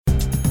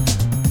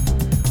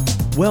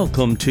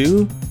Welcome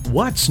to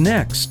What's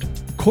Next,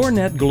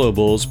 CoreNet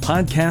Global's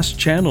podcast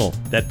channel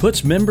that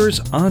puts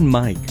members on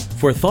mic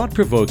for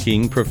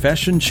thought-provoking,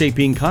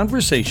 profession-shaping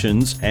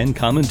conversations and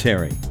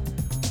commentary.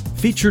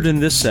 Featured in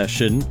this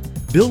session,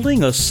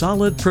 Building a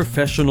Solid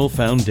Professional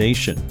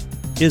Foundation,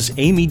 is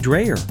Amy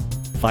Dreyer,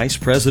 Vice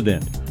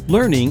President,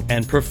 Learning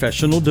and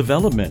Professional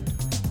Development,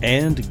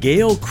 and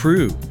Gail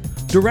Crew,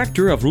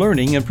 Director of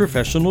Learning and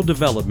Professional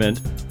Development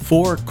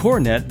for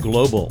CoreNet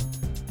Global.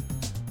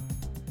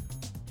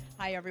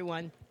 Hi,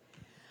 everyone.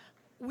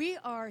 We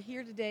are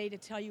here today to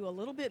tell you a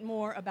little bit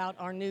more about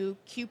our new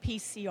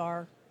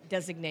QPCR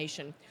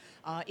designation.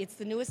 It's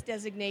the newest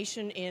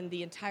designation in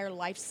the entire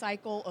life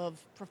cycle of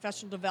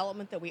professional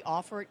development that we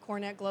offer at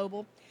CoreNet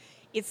Global.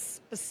 It's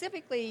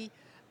specifically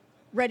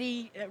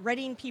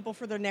readying people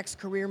for their next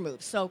career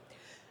move. So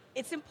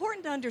it's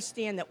important to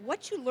understand that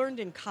what you learned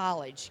in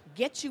college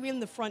gets you in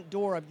the front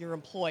door of your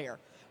employer,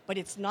 but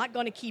it's not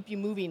going to keep you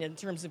moving in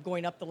terms of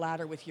going up the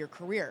ladder with your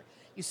career.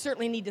 You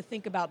certainly need to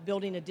think about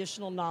building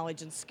additional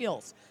knowledge and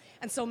skills.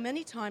 And so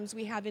many times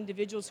we have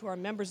individuals who are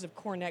members of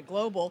CoreNet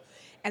Global,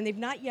 and they've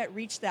not yet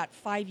reached that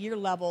 5-year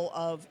level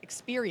of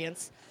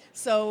experience,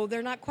 so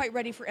they're not quite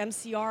ready for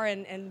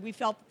MCR, and we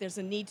felt that there's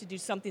a need to do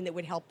something that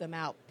would help them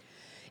out.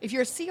 If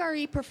you're a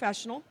CRE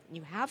professional,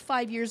 you have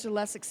 5 years or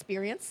less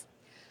experience,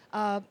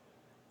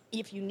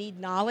 if you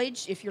need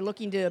knowledge, if you're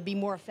looking to be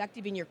more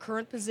effective in your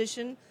current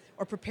position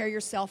or prepare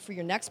yourself for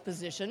your next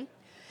position,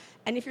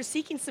 and if you're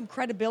seeking some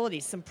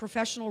credibility, some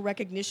professional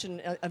recognition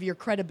of your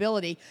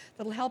credibility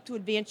that'll help to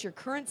advance your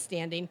current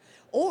standing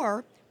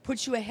or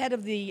put you ahead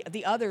of the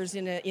others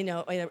in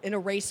a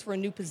race for a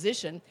new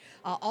position,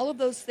 all of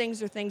those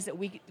things are things that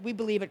we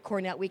believe at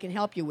CoreNet we can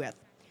help you with.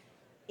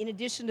 In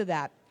addition to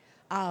that,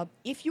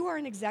 if you are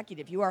an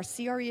executive, you are a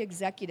CRE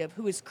executive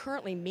who is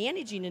currently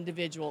managing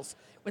individuals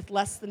with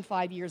less than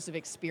 5 years of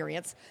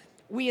experience,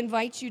 we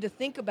invite you to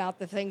think about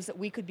the things that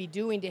we could be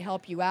doing to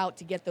help you out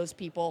to get those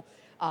people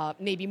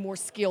maybe more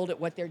skilled at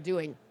what they're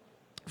doing.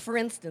 For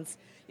instance,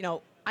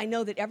 I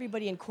know that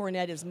everybody in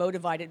CoreNet is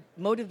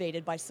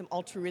motivated by some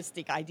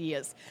altruistic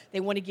ideas.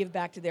 They want to give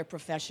back to their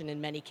profession in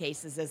many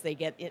cases as they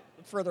get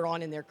further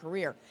on in their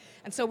career.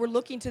 And so we're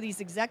looking to these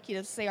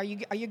executives to say,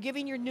 are you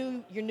giving your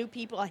new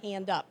people a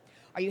hand up?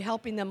 Are you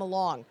helping them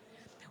along?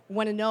 We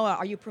want to know,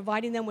 are you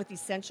providing them with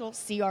essential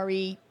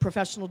CRE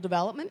professional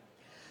development?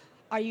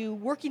 Are you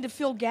working to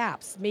fill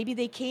gaps? Maybe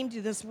they came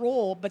to this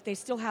role, but they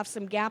still have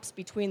some gaps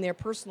between their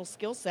personal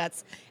skill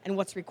sets and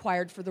what's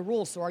required for the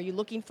role. So are you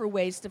looking for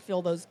ways to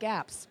fill those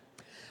gaps?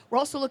 We're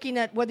also looking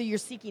at whether you're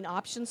seeking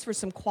options for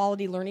some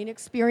quality learning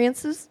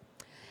experiences.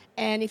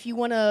 And if you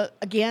want to,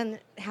 again,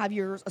 have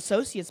your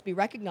associates be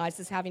recognized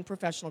as having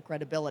professional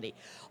credibility.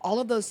 All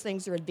of those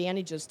things are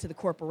advantages to the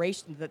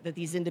corporation that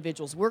these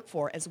individuals work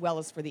for, as well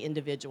as for the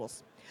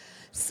individuals.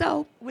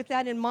 So with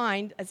that in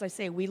mind, as I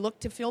say, we look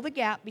to fill the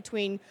gap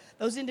between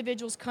those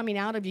individuals coming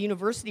out of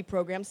university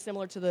programs,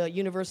 similar to the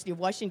University of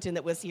Washington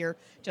that was here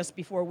just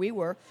before we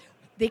were.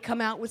 They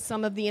come out with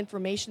some of the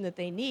information that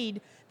they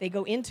need. They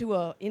go into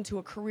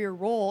a career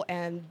role,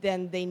 and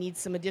then they need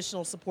some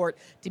additional support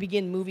to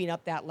begin moving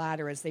up that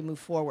ladder as they move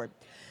forward.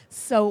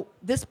 So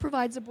this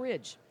provides a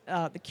bridge.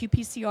 The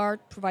QPCR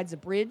provides a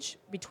bridge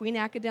between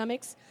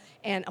academics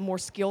and a more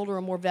skilled or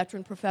a more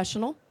veteran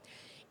professional.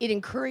 It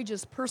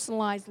encourages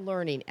personalized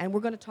learning, and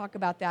we're going to talk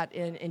about that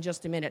in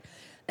just a minute.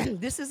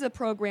 This is a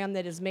program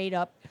that is made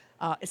up,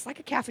 it's like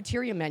a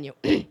cafeteria menu.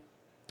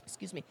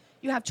 Excuse me.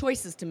 You have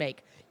choices to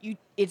make.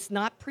 It's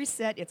not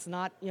preset. It's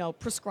not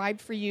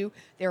prescribed for you.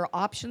 There are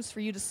options for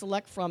you to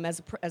select from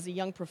as a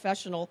young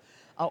professional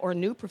or a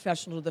new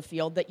professional to the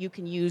field that you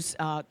can use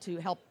to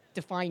help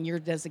define your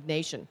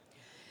designation.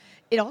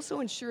 It also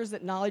ensures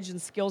that knowledge and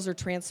skills are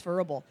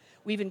transferable.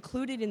 We've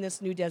included in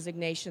this new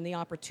designation the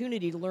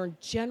opportunity to learn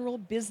general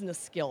business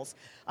skills.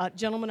 A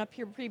gentleman up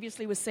here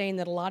previously was saying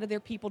that a lot of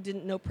their people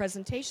didn't know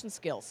presentation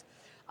skills.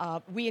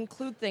 We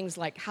include things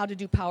like how to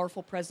do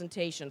powerful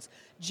presentations,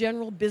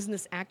 general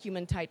business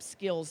acumen type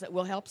skills that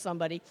will help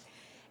somebody.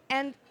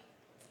 And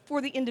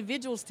for the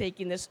individuals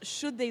taking this,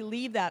 should they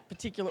leave that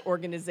particular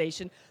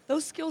organization,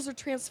 those skills are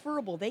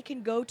transferable. They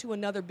can go to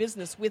another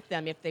business with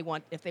them if they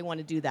want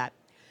to do that.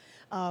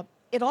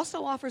 It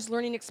also offers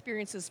learning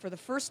experiences for the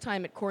first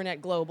time at CoreNet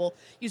Global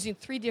using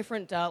 3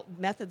 different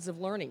methods of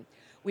learning.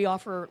 We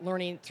offer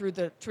learning through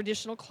the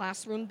traditional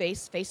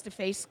classroom-based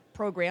face-to-face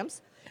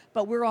programs,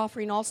 but we're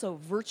offering also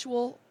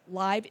virtual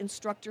live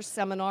instructor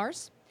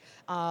seminars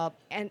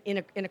and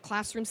in a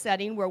classroom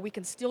setting where we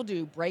can still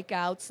do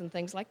breakouts and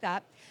things like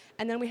that.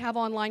 And then we have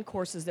online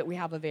courses that we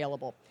have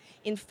available.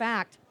 In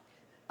fact,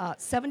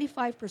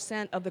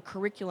 75% of the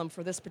curriculum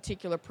for this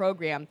particular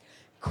program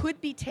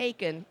could be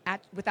taken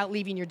without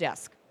leaving your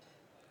desk,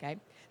 okay?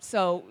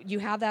 So you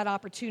have that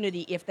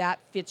opportunity if that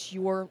fits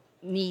your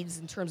needs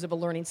in terms of a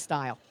learning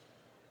style.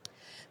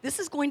 This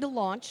is going to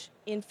launch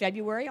in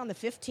February on the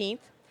 15th.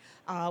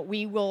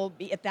 We will,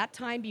 at that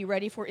time, be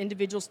ready for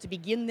individuals to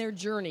begin their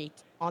journey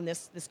on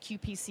this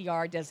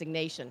QPCR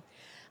designation.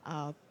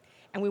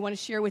 and we want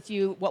to share with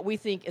you what we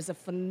think is a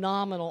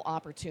phenomenal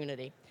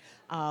opportunity.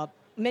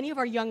 Many of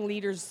our young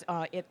leaders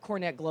at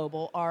CoreNet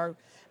Global are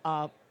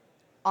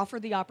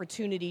offer the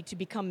opportunity to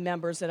become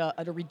members at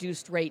a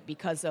reduced rate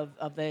because of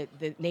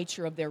the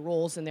nature of their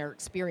roles and their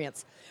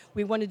experience.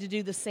 We wanted to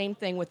do the same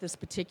thing with this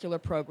particular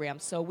program.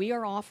 So we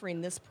are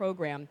offering this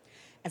program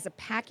as a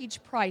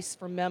package price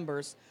for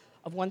members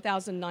of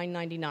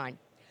 $1,999.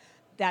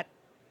 That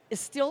is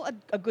still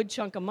a good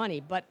chunk of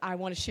money, but I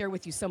want to share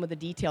with you some of the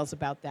details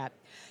about that.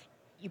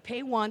 You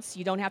pay once.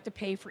 You don't have to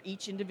pay for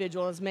each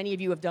individual. As many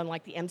of you have done,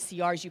 like the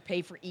MCRs, you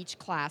pay for each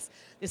class.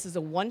 This is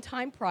a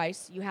one-time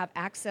price. You have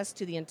access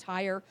to the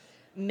entire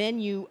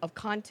menu of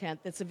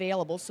content that's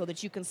available so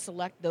that you can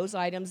select those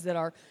items that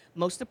are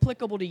most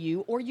applicable to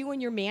you, or you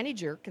and your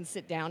manager can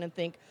sit down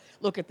and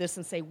look at this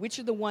and say, which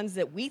are the ones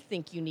that we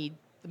think you need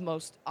the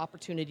most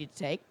opportunity to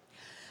take.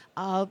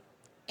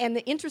 And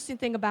the interesting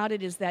thing about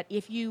it is that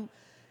if you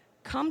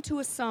come to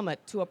a summit,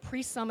 to a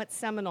pre-summit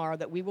seminar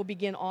that we will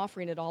begin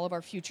offering at all of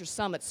our future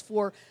summits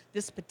for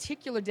this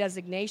particular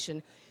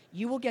designation,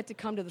 you will get to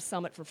come to the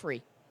summit for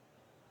free.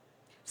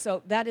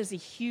 So that is a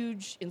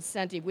huge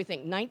incentive. We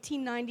think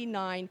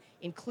 $19.99,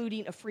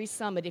 including a free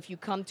summit, if you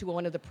come to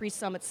one of the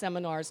pre-summit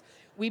seminars,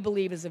 we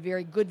believe is a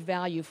very good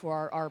value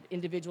for our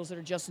individuals that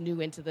are just new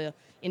into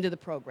the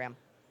program.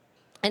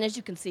 And as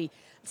you can see,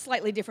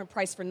 slightly different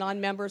price for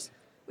non-members.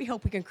 We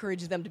hope we can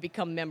encourage them to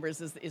become members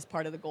is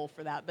part of the goal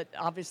for that. But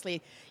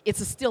obviously,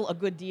 it's still a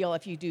good deal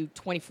if you do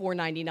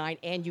 $24.99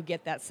 and you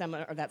get that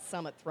seminar or that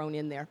summit thrown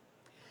in there.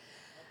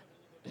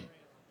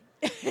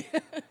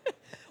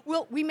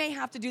 Well, we may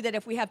have to do that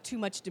if we have too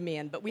much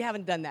demand, but we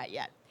haven't done that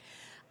yet.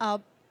 I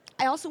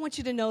also want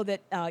you to know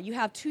that you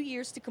have 2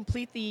 years to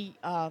complete the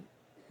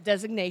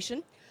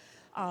designation.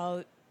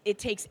 It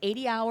takes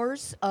 80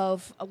 hours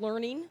of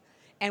learning,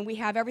 and we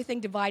have everything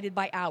divided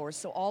by hours.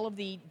 So all of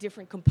the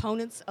different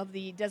components of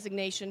the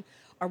designation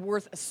are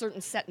worth a certain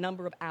set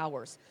number of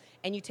hours.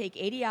 And you take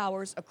 80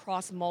 hours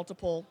across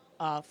multiple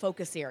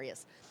focus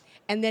areas.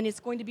 And then it's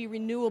going to be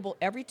renewable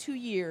every 2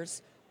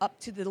 years up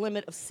to the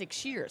limit of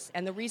 6 years.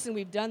 And the reason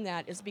we've done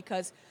that is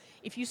because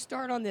if you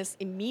start on this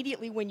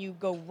immediately when you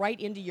go right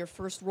into your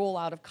first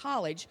rollout of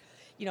college,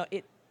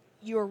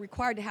 you're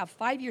required to have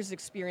 5 years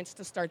experience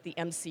to start the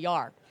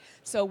MCR.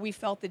 So we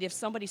felt that if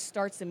somebody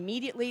starts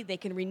immediately, they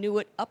can renew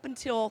it up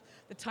until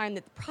the time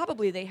that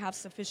probably they have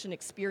sufficient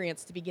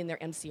experience to begin their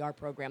MCR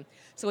program.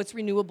 So it's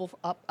renewable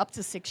up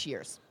to 6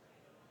 years.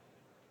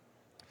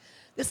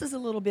 This is a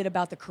little bit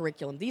about the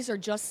curriculum. These are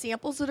just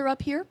samples that are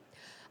up here,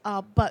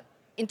 but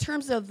in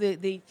terms of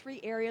the three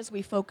areas,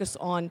 we focus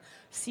on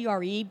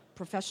CRE,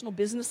 professional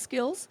business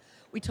skills.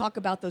 We talk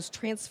about those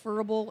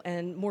transferable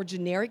and more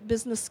generic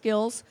business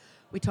skills.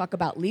 We talk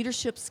about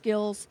leadership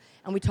skills,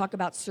 and we talk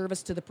about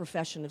service to the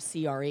profession of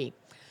CRE.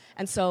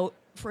 And so,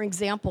 for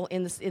example,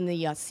 in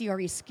the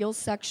CRE skills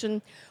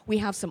section, we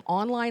have some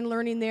online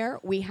learning there.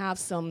 We have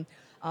some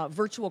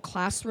virtual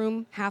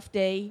classroom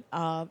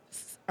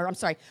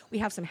we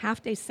have some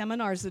half-day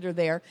seminars that are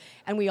there,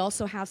 and we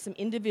also have some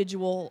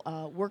individual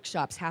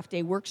workshops,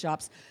 half-day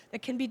workshops,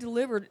 that can be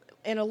delivered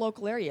in a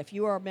local area. If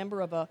you are a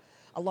member of a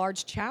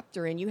large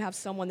chapter and you have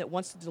someone that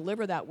wants to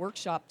deliver that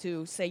workshop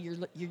to, say,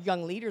 your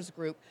young leaders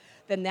group,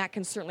 then that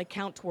can certainly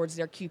count towards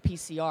their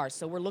QPCR.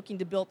 So we're looking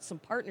to build some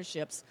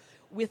partnerships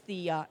with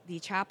the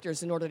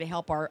chapters in order to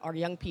help our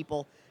young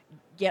people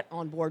get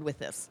on board with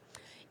this.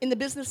 In the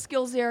business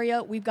skills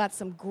area, we've got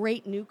some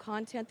great new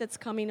content that's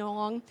coming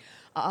along,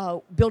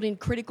 building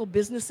critical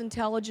business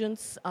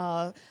intelligence,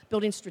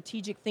 building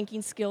strategic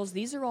thinking skills.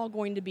 These are all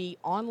going to be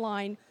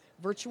online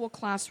virtual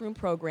classroom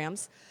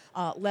programs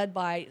led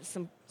by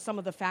some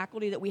of the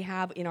faculty that we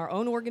have in our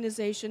own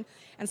organization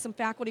and some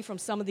faculty from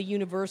some of the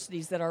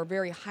universities that are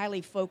very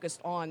highly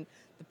focused on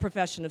the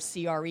profession of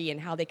CRE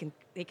and how they can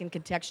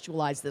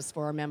contextualize this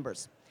for our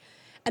members.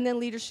 And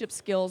then leadership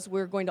skills,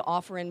 we're going to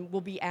offer, and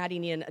we'll be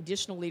adding in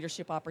additional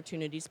leadership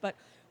opportunities. But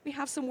we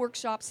have some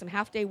workshops, some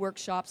half-day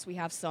workshops. We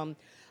have some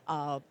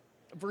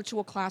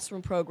virtual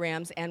classroom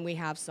programs, and we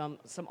have some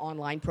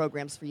online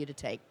programs for you to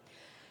take.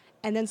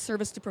 And then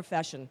service to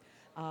profession.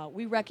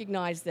 We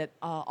recognize that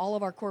all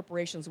of our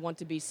corporations want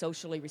to be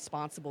socially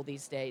responsible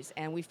these days,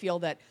 and we feel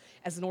that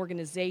as an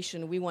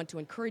organization, we want to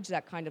encourage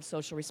that kind of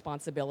social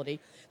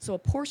responsibility. So a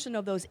portion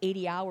of those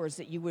 80 hours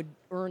that you would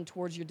earn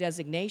towards your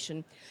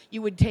designation,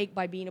 you would take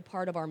by being a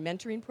part of our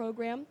mentoring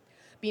program,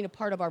 being a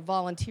part of our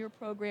volunteer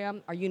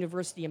program, our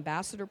university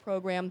ambassador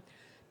program,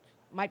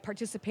 might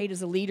participate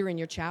as a leader in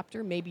your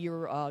chapter. Maybe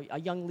you're a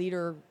young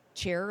leader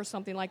chair or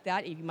something like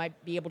that. You might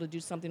be able to do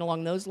something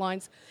along those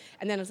lines.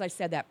 And then, as I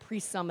said, that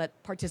pre-summit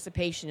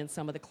participation in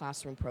some of the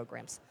classroom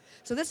programs.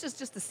 So this is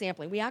just a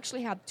sampling. We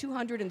actually have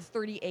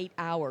 238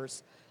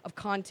 hours of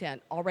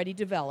content already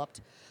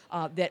developed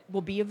that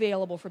will be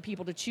available for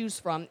people to choose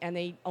from, and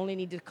they only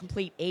need to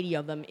complete 80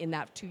 of them in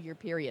that 2-year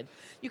period.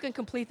 You can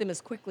complete them as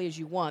quickly as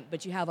you want,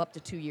 but you have up to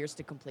 2 years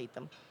to complete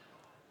them.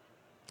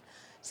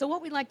 So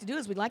what we'd like to do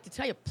is we'd like to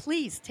tell you,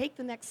 please take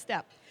the next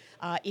step.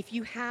 If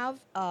you have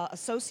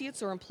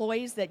associates or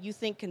employees that you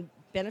think can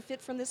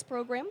benefit from this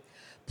program,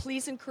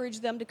 please encourage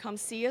them to come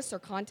see us or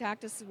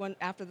contact us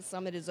after the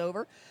summit is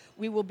over.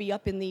 We will be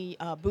up in the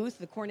booth,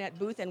 the Cornet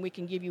booth, and we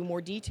can give you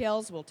more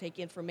details. We'll take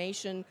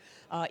information.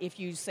 If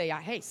you say,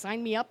 hey,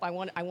 sign me up, I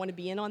want to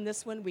be in on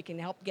this one, we can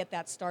help get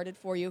that started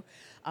for you.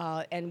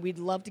 And we'd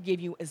love to give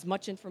you as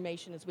much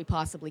information as we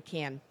possibly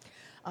can.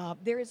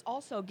 There is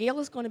also, Gail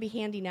is going to be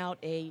handing out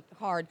a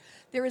card.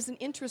 There is an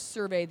interest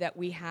survey that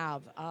we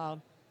have.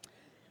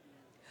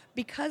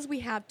 Because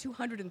we have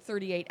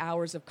 238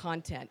 hours of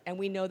content and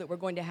we know that we're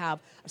going to have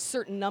a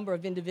certain number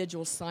of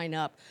individuals sign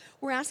up,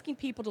 we're asking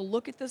people to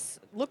look at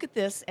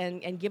this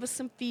and give us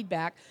some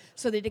feedback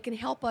so that it can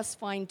help us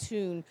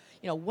fine-tune,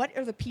 what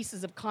are the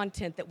pieces of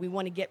content that we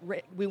want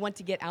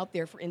to get out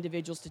there for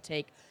individuals to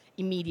take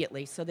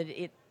immediately so that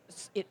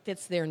it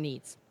fits their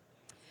needs.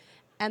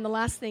 And the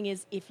last thing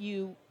is, if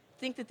you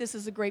think that this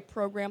is a great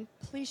program,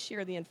 please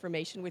share the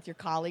information with your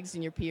colleagues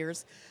and your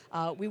peers.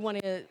 We want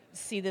to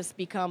see this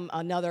become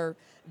another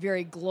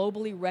very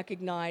globally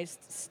recognized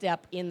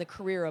step in the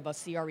career of a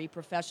CRE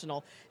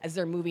professional as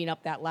they're moving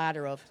up that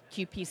ladder of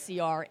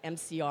QPCR,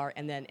 MCR,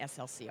 and then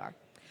SLCR.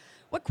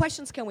 What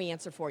questions can we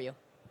answer for you?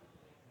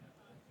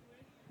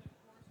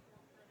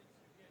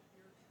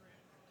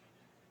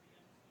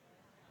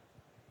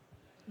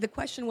 The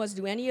question was,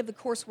 do any of the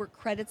coursework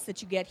credits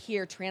that you get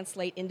here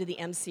translate into the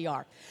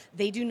MCR?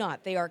 They do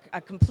not. They are a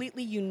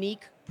completely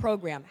unique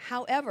program.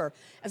 However,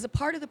 as a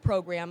part of the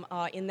program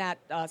in that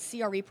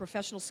CRE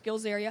professional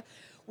skills area,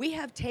 we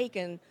have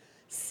taken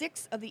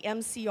 6 of the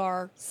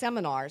MCR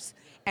seminars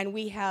and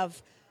we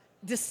have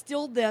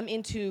distilled them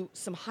into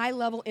some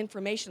high-level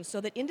information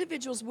so that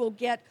individuals will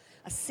get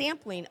a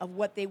sampling of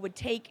what they would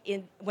take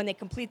in when they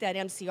complete that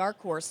MCR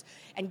course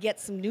and get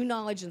some new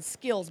knowledge and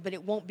skills, but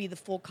it won't be the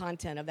full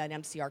content of that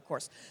MCR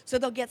course. So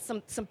they'll get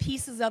some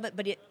pieces of it,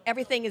 but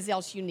everything is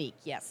else unique,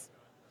 yes.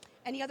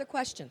 Any other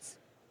questions?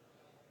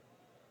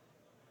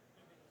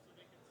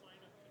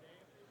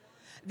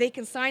 They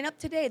can sign up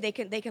today. They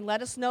can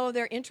let us know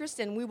their interest,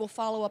 and we will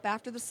follow up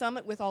after the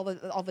summit with all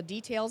the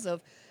details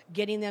of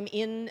getting them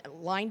in,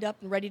 lined up,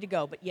 and ready to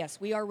go. But yes,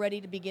 we are ready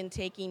to begin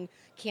taking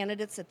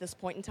candidates at this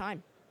point in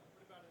time.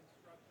 What about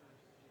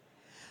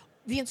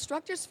instructors? The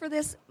instructors for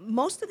this,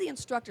 most of the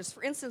instructors,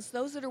 for instance,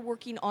 those that are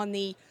working on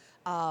the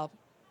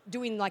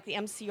doing like the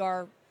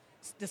MCR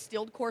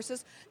distilled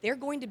courses, they're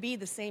going to be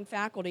the same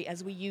faculty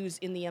as we use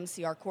in the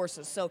MCR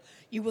courses. So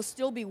you will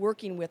still be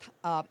working with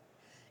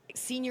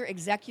senior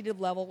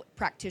executive level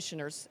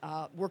practitioners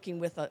working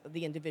with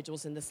the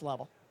individuals in this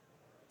level.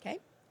 Okay?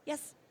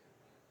 Yes?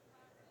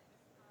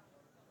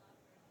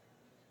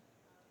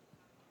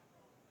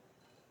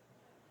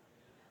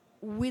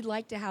 We'd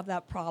like to have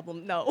that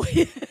problem. No.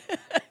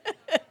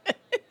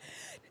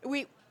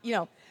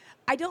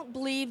 I don't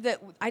believe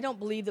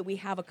that we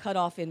have a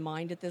cutoff in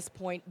mind at this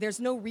point. There's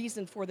no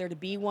reason for there to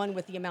be one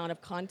with the amount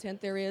of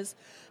content there is.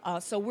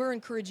 So we're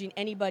encouraging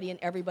anybody and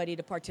everybody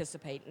to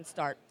participate and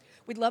start.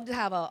 We'd love to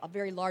have a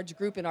very large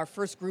group in our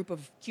first group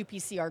of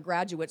QPCR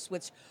graduates,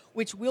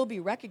 which will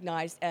be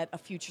recognized at a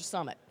future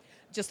summit.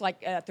 Just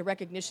like at the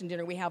recognition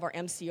dinner, we have our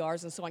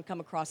MCRs and so on come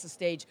across the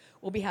stage.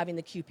 We'll be having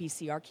the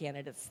QPCR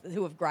candidates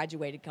who have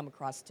graduated come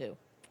across too.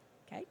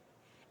 Okay?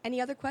 Any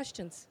other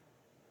questions?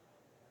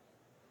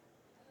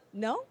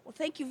 No? Well,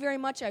 thank you very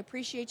much. I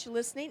appreciate you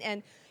listening.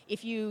 And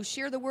if you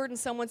share the word and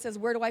someone says,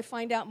 where do I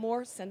find out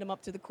more? Send them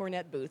up to the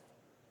Cornet booth.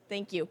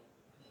 Thank you.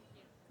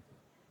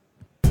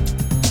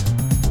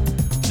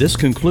 This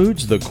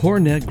concludes the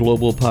Cornet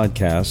Global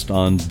podcast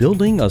on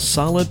building a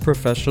solid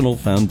professional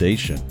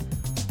foundation.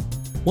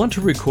 Want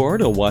to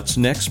record a What's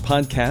Next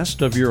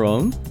podcast of your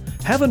own?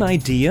 Have an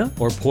idea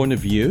or point of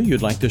view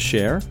you'd like to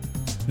share?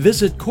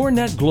 Visit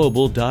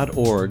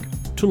cornetglobal.org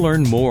to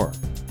learn more.